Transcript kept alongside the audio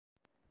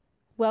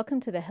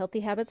Welcome to the Healthy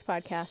Habits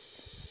Podcast.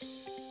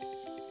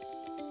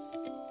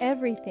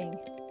 Everything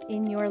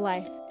in your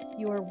life,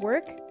 your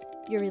work,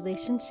 your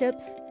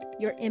relationships,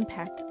 your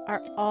impact are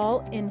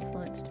all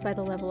influenced by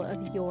the level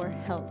of your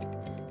health.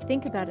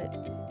 Think about it.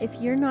 If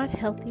you're not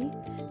healthy,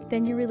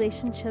 then your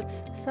relationships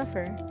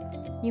suffer.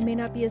 You may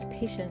not be as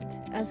patient,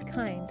 as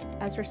kind,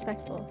 as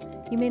respectful.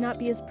 You may not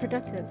be as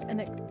productive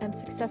and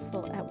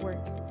successful at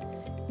work.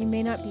 You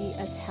may not be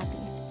as happy.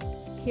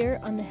 Here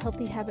on the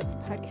Healthy Habits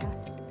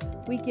Podcast,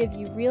 we give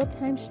you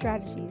real-time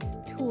strategies,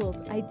 tools,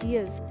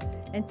 ideas,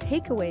 and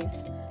takeaways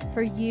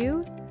for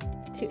you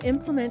to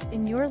implement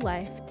in your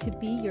life to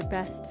be your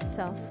best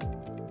self.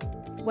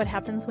 What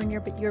happens when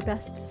you're your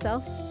best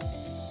self?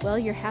 Well,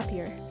 you're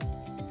happier.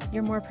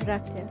 You're more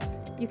productive.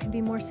 You can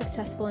be more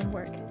successful in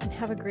work and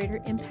have a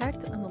greater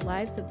impact on the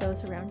lives of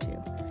those around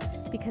you.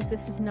 Because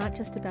this is not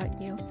just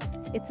about you.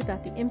 It's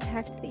about the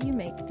impact that you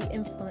make, the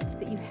influence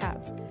that you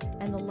have,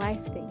 and the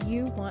life that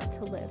you want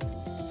to live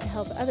to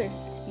help others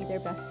to be their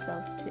best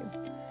selves too.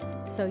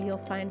 So you'll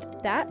find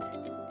that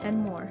and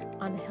more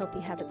on the Healthy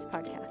Habits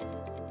Podcast.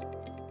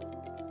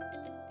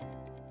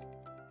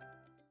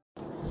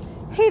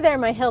 Hey there,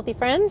 my healthy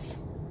friends.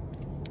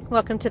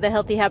 Welcome to the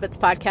Healthy Habits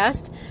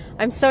Podcast.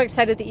 I'm so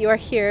excited that you are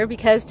here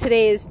because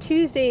today is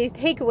Tuesday's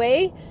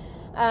takeaway.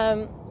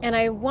 And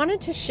I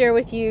wanted to share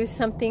with you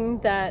something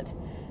that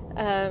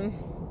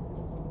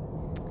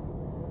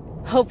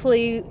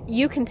hopefully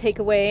you can take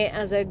away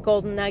as a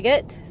golden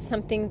nugget,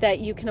 something that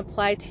you can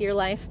apply to your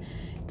life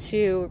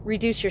to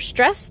reduce your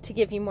stress, to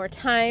give you more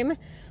time,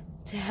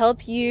 to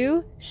help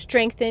you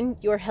strengthen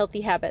your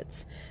healthy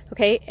habits.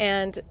 Okay,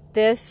 and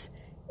this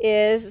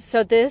is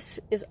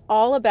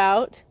all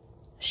about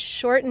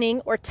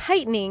shortening or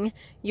tightening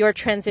your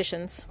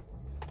transitions.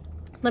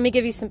 Let me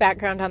give you some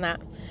background on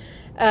that.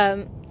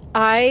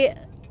 I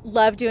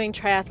love doing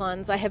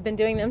triathlons. I have been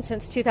doing them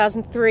since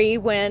 2003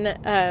 when,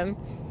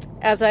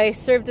 as I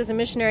served as a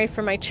missionary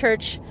for my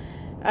church,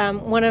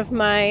 one of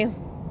my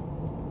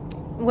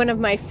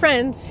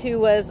friends who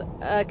was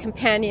a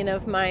companion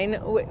of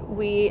mine,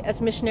 we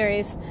as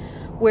missionaries,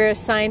 we're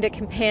assigned a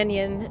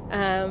companion,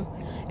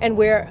 and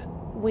we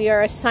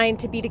are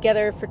assigned to be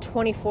together for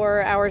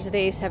 24 hours a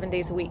day, 7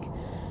 days a week.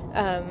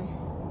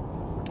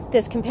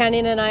 This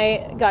companion and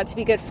I got to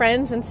be good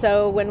friends, and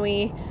so when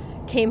we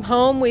came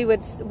home,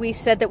 we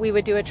said that we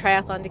would do a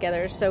triathlon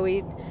together. So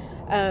we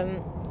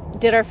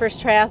did our first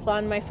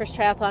triathlon. My first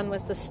triathlon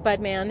was the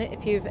Spudman,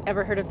 if you've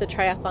ever heard of the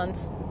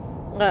triathlons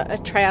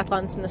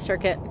in the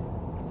circuit.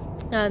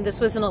 This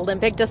was an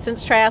Olympic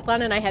distance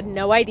triathlon, and I had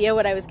no idea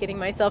what I was getting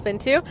myself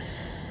into.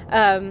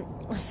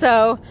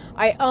 So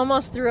I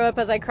almost threw up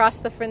as I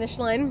crossed the finish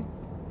line.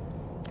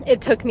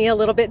 It took me a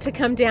little bit to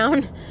come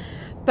down,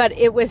 but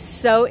it was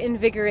so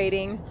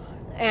invigorating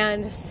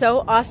and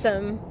so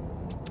awesome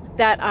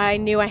that I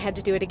knew I had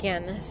to do it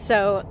again.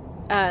 So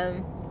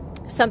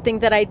something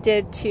that I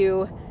did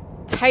to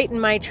tighten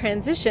my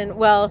transition,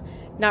 well,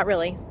 not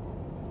really.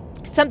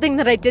 Something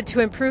that I did to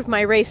improve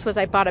my race was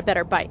I bought a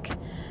better bike.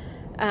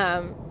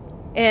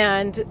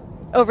 And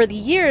over the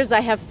years,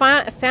 I have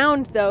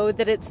found, though,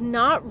 that it's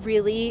not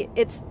really,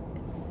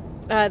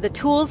 the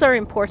tools are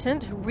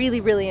important,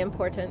 really, really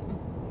important.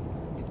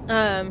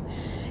 And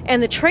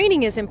the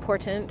training is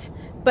important,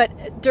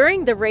 but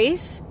during the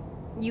race,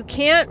 you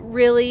can't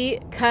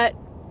really cut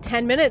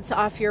 10 minutes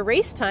off your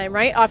race time,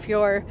 right? Off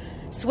your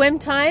swim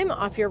time,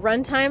 off your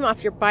run time,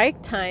 off your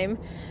bike time,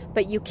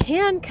 but you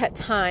can cut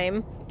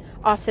time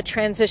off the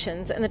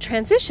transitions. And the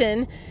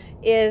transition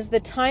is the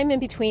time in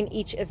between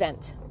each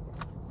event.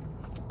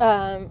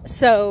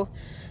 So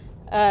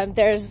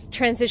there's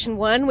transition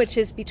 1, which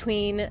is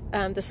between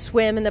the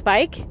swim and the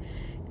bike,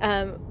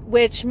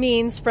 which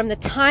means from the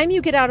time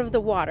you get out of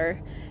the water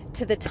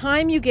to the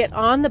time you get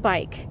on the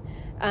bike,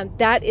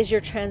 that is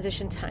your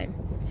transition time.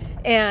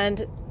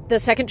 And the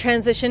second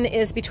transition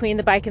is between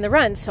the bike and the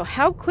run. So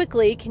how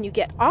quickly can you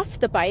get off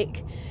the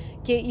bike,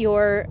 get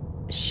your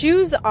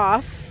shoes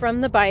off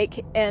from the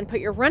bike and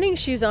put your running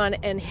shoes on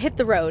and hit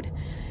the road?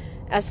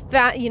 How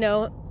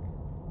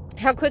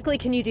quickly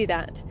can you do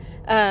that?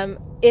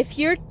 If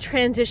your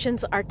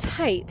transitions are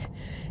tight,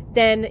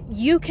 then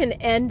you can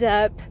end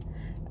up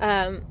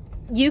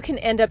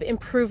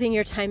improving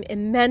your time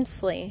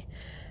immensely.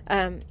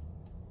 So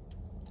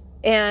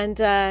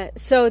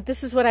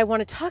this is what I want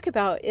to talk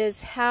about,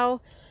 is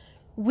how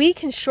we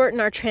can shorten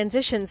our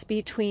transitions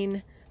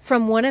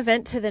from one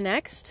event to the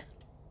next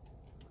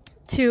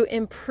to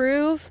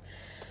improve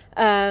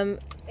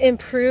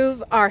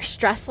our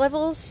stress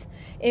levels,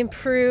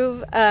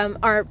 improve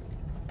our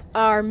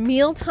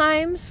meal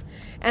times,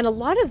 and a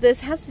lot of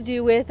this has to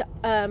do with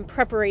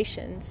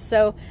preparation.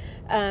 So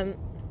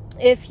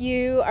if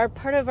you are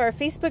part of our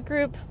Facebook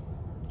group,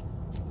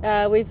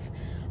 I've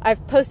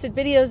posted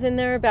videos in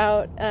there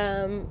about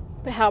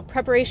how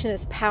preparation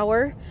is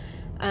power.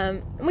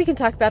 And we can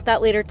talk about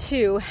that later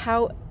too,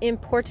 how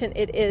important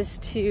it is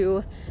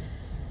to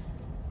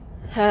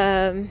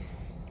have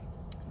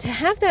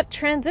that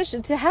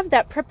transition, to have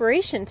that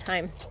preparation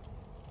time.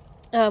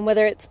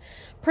 Whether it's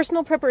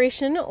personal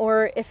preparation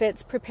or if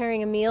it's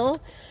preparing a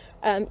meal,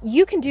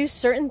 you can do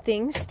certain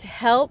things to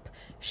help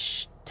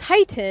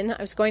tighten.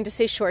 I was going to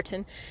say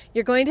shorten.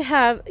 You're going to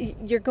have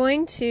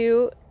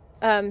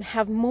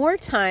more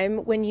time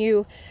when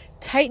you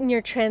tighten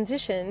your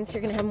transitions.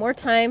 You're going to have more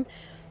time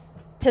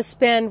to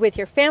spend with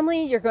your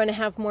family. You're going to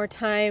have more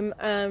time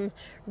to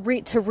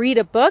read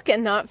a book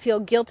and not feel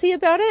guilty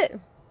about it,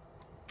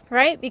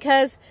 right?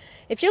 Because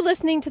if you're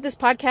listening to this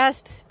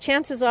podcast,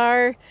 chances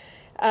are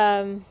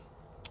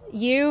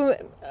you,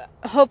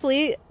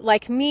 hopefully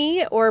like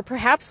me, or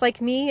perhaps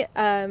like me,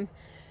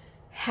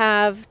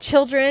 have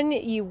children,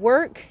 you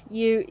work,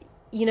 you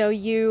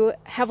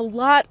have a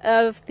lot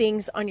of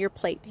things on your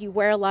plate. You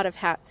wear a lot of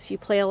hats, you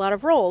play a lot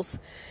of roles.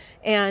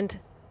 And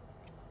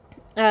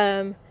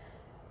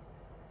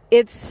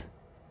it's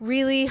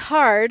really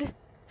hard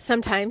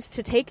sometimes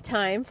to take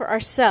time for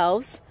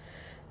ourselves,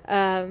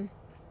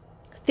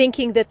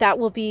 thinking that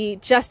will be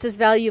just as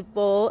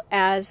valuable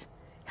as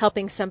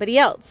helping somebody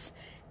else.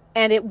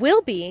 And it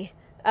will be.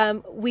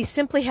 We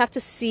simply have to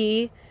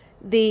see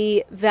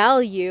the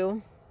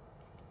value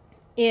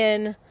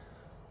in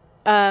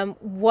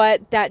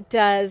what that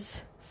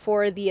does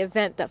for the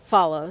event that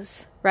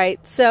follows,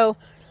 right? So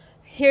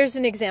here's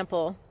an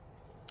example.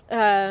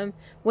 In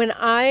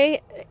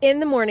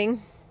the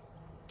morning,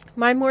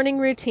 my morning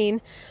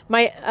routine,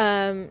 my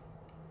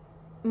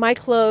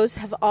clothes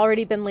have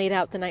already been laid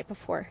out the night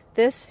before.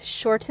 This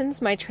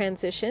shortens my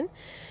transition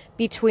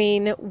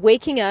between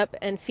waking up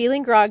and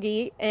feeling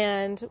groggy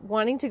and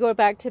wanting to go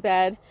back to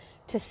bed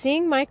to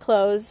seeing my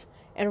clothes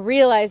and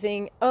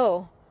realizing,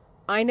 oh,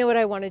 I know what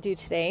I want to do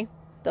today.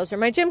 Those are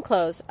my gym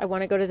clothes. I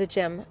want to go to the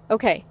gym.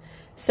 Okay.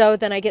 So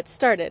then I get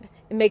started.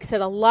 It makes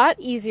it a lot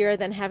easier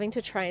than having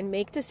to try and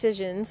make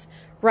decisions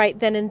right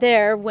then and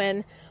there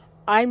when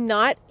I'm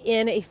not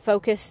in a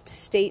focused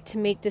state to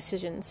make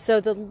decisions.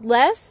 So the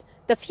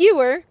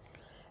fewer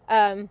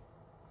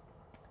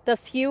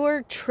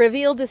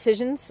trivial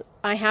decisions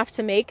I have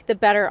to make, the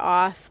better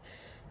off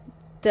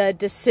the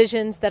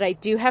decisions that I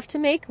do have to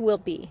make will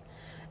be.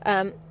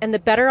 And the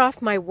better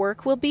off my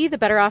work will be, the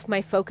better off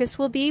my focus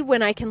will be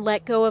when I can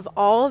let go of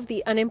all of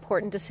the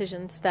unimportant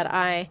decisions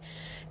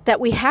that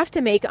we have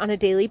to make on a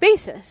daily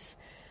basis.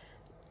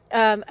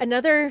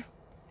 Another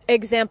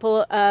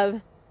example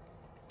of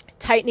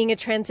tightening a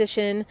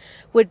transition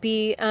would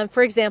be,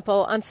 for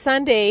example, on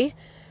Sunday,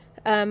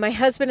 my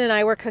husband and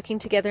I were cooking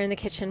together in the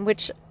kitchen,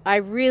 which I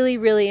really,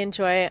 really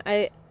enjoy.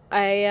 I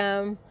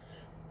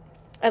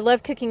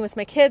love cooking with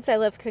my kids. I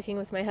love cooking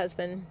with my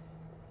husband.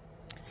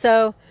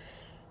 So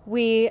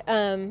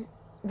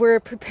we're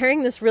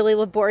preparing this really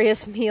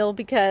laborious meal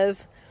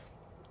because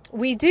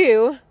we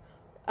do,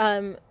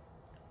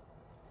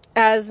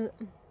 as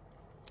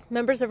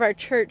members of our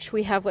church,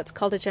 we have what's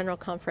called a general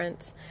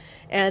conference.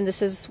 And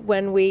this is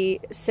when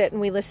we sit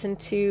and we listen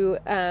to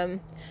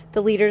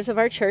the leaders of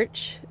our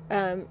church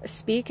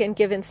speak and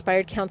give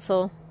inspired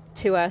counsel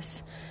to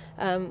us.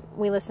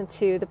 We listen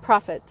to the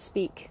prophet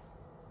speak,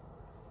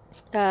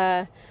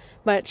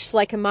 much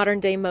like a modern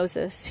day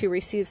Moses who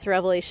receives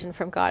revelation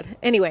from God.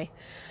 Anyway,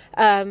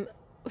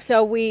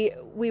 so we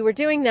were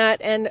doing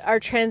that, and our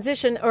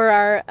transition, or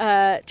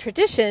our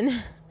tradition,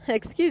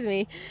 excuse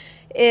me,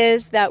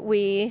 is that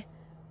we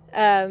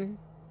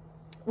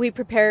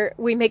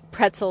make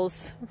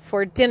pretzels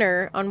for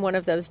dinner on one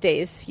of those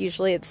days.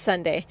 Usually it's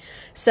Sunday.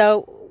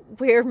 So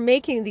we're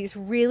making these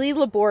really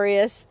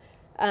laborious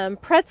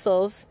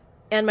pretzels,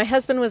 and my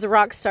husband was a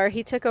rock star.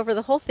 He took over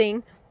the whole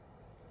thing,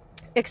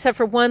 except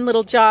for one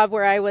little job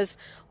where I was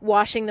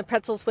washing the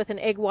pretzels with an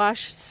egg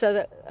wash so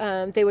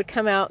that they would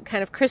come out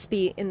kind of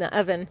crispy in the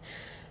oven,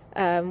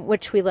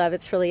 which we love.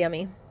 It's really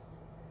yummy.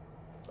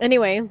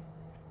 Anyway,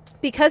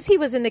 because he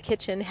was in the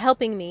kitchen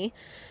helping me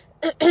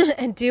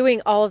and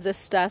doing all of this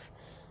stuff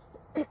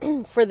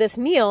for this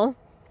meal,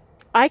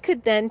 I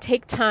could then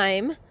take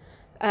time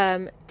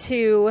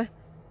to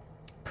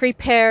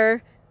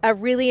prepare a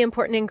really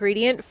important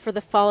ingredient for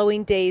the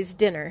following day's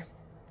dinner.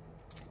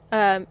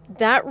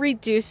 That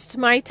reduced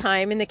my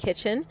time in the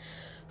kitchen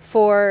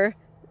for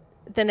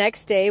the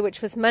next day,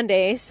 which was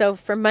Monday. So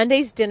for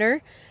Monday's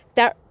dinner,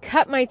 that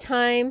cut my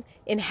time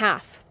in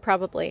half,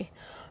 probably.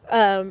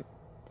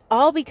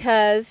 All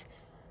because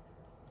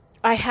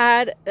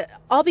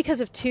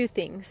of two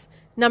things.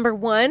 Number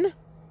one,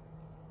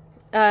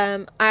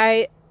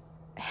 I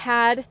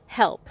had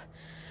help,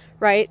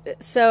 right?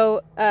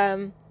 So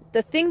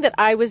the thing that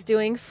I was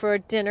doing for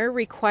dinner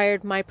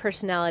required my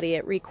personality.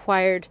 It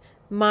required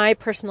my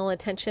personal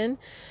attention.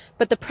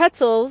 But the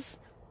pretzels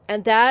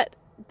and that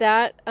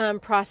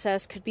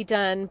process could be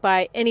done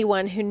by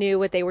anyone who knew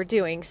what they were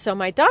doing. So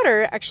my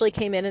daughter actually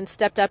came in and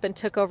stepped up and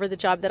took over the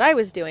job that I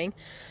was doing.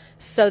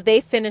 So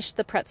they finished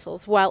the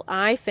pretzels while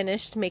I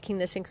finished making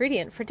this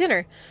ingredient for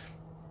dinner.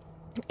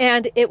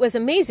 And it was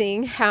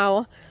amazing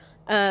how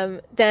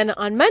then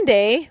on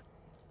Monday,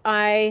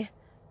 I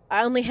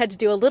only had to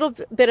do a little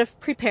bit of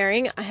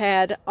preparing. I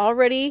had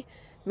already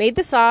made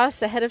the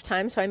sauce ahead of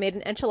time, so I made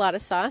an enchilada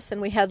sauce,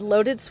 and we had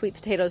loaded sweet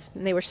potatoes,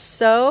 and they were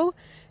so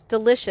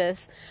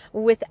delicious.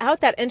 Without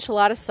that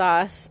enchilada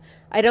sauce,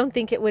 I don't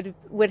think it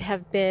would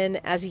have been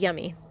as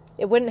yummy.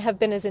 It wouldn't have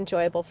been as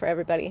enjoyable for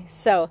everybody.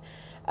 So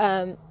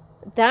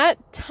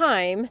that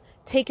time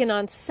taken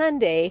on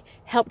Sunday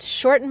helped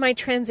shorten my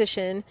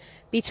transition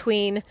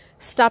between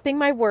stopping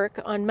my work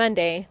on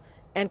Monday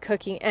and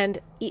cooking and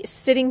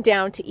sitting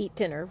down to eat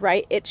dinner,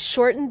 right? It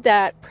shortened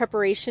that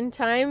preparation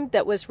time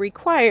that was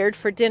required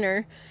for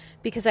dinner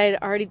because I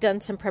had already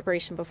done some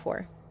preparation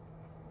before.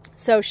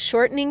 So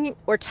shortening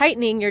or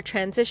tightening your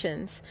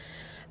transitions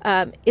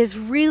is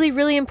really,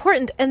 really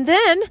important. And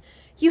then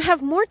you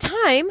have more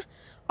time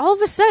all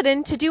of a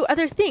sudden to do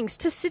other things,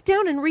 to sit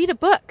down and read a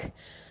book.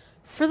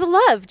 For the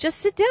love, just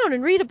sit down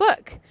and read a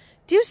book.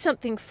 Do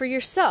something for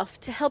yourself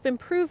to help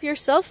improve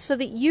yourself so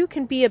that you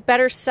can be a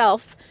better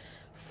self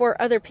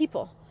for other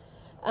people.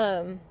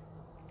 So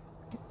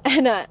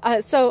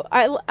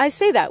I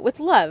say that with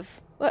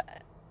love,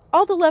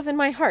 all the love in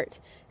my heart.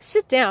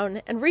 Sit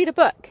down and read a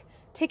book.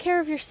 Take care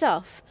of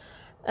yourself.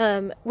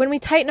 When we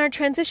tighten our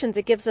transitions,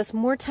 it gives us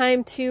more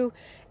time to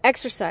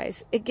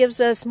exercise. It gives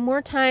us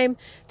more time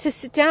to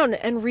sit down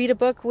and read a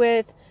book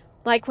with,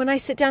 like when I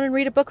sit down and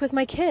read a book with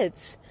my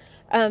kids,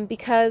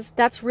 because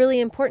that's really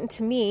important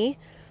to me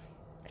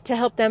to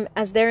help them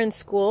as they're in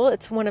school.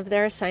 It's one of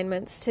their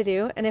assignments to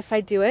do. And if I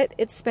do it,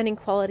 it's spending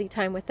quality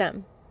time with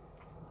them.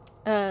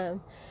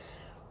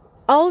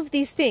 All of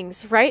these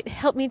things, right,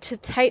 help me to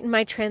tighten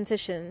my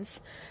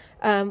transitions.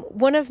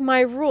 One of my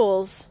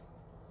rules,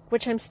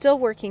 which I'm still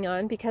working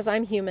on because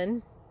I'm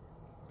human,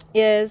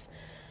 is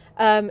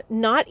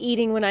not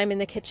eating when I'm in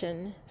the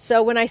kitchen.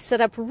 So when I set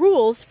up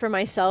rules for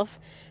myself,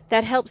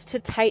 that helps to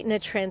tighten a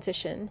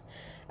transition.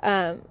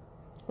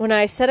 When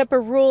I set up a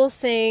rule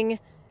saying,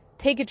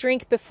 take a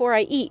drink before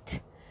I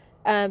eat,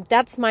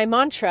 that's my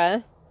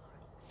mantra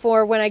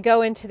for when I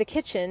go into the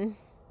kitchen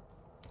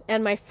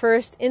and my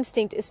first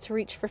instinct is to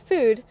reach for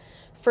food.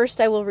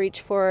 First, I will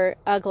reach for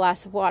a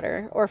glass of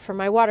water or for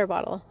my water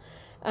bottle.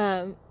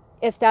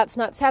 If that's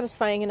not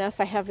satisfying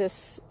enough, I have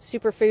this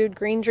superfood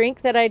green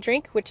drink that I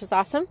drink, which is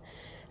awesome.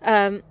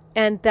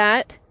 And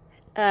that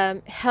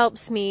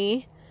helps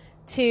me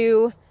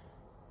to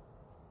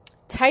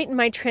tighten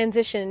my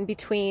transition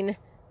between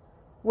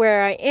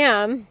where I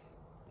am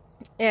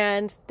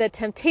and the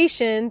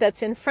temptation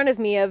that's in front of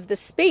me of the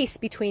space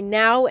between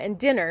now and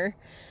dinner,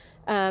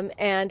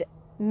 and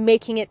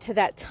making it to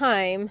that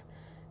time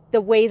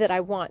the way that I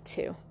want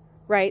to,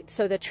 right?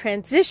 So the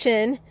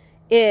transition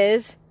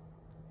is,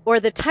 or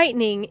the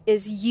tightening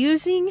is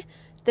using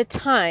the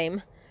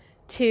time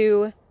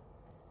to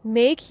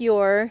make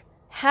your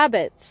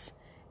habits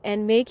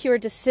and make your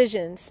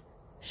decisions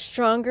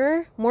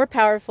stronger, more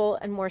powerful,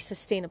 and more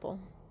sustainable.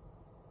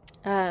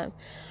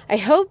 I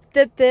hope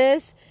that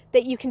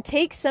you can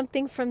take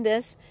something from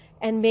this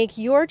and make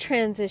your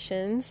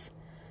transitions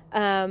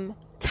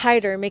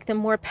tighter, make them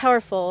more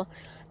powerful.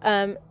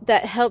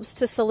 That helps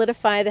to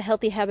solidify the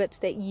healthy habits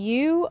that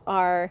you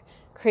are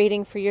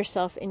creating for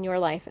yourself in your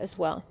life as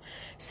well.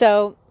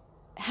 So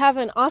have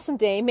an awesome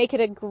day. Make it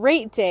a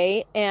great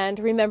day. And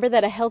remember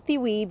that a healthy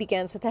we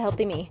begins with a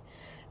healthy me.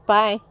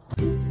 Bye.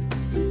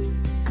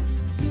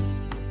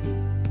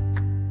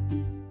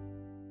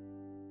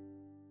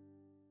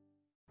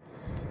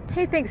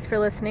 Hey, thanks for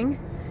listening.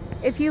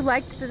 If you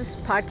liked this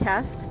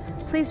podcast,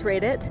 please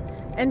rate it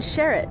and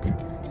share it.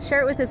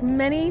 Share it with as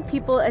many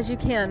people as you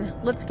can.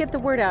 Let's get the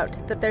word out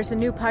that there's a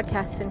new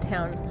podcast in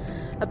town.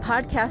 A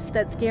podcast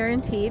that's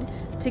guaranteed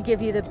to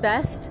give you the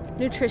best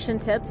nutrition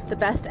tips, the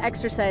best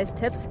exercise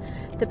tips,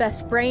 the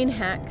best brain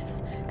hacks,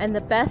 and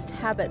the best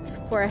habits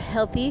for a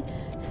healthy,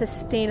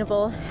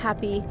 sustainable,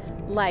 happy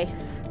life.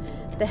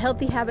 The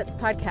Healthy Habits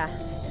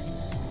Podcast.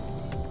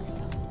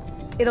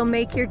 It'll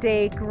make your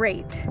day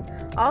great.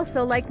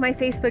 Also, like my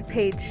Facebook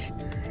page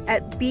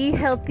at Be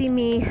Healthy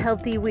Me,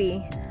 Healthy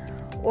We,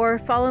 or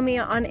follow me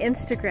on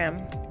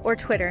Instagram or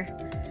Twitter,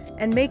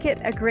 and make it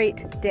a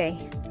great day.